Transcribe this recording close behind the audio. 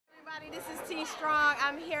This is T.Strong.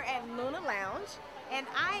 I'm here at Luna Lounge, and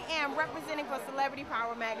I am representing for Celebrity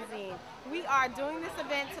Power Magazine. We are doing this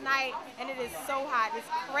event tonight, and it is so hot. It's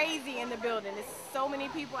crazy in the building. There's so many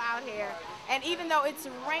people out here. And even though it's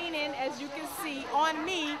raining, as you can see, on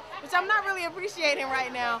me, which I'm not really appreciating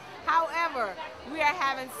right now, however, we are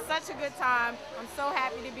having such a good time. I'm so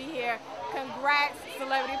happy to be here. Congrats,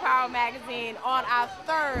 Celebrity Power Magazine, on our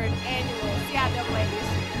 3rd annual CIAA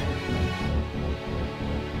issue.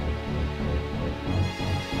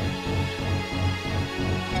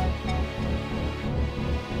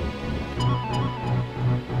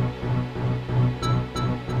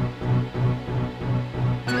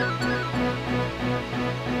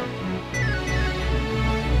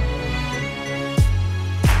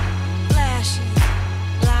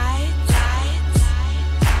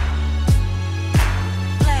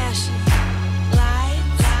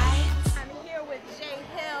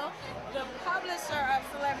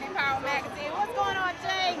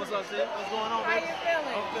 What's going on, How baby? you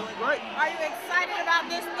feeling? I'm feeling great. Are you excited about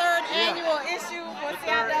this 3rd annual issue for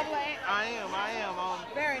CIAA? I am.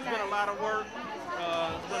 Very It's nice. been a lot of work.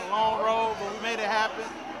 It's been a long road, but we made it happen.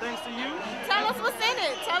 Thanks to you. Tell us what's in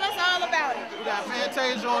it. Tell us all about it. We got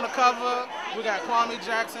Fantasia on the cover. We got Kwame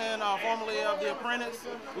Jackson, formerly of The Apprentice.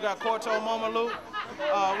 We got Corto Momalu.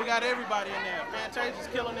 We got everybody in there. Fantasia's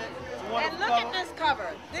killing it. It's a wonderful And look cover. at this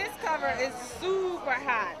cover. This cover is super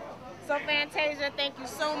hot. So Fantasia, thank you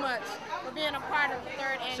so much for being a part of the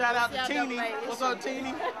 3rd annual Shout out to CIAA Teeny. issue. What's up,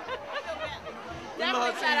 Teeny?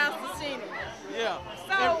 Definitely shout out to Teeny. Yeah.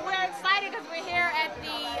 So we're excited because we're here at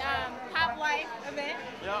the Pop Life event.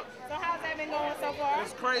 Yep. So how's that been going so far?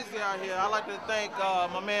 It's crazy out here. I'd like to thank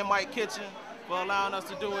my man Mike Kitchen for allowing us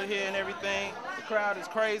to do it here and everything. The crowd is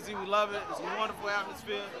crazy. We love it. It's a wonderful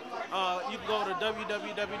atmosphere. You can go to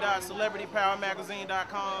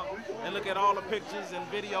www.celebritypowermagazine.com and look at all the pictures and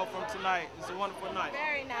video from tonight. It's a wonderful night.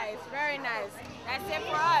 Very nice, very nice. That's it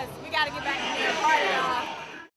for us. We got to get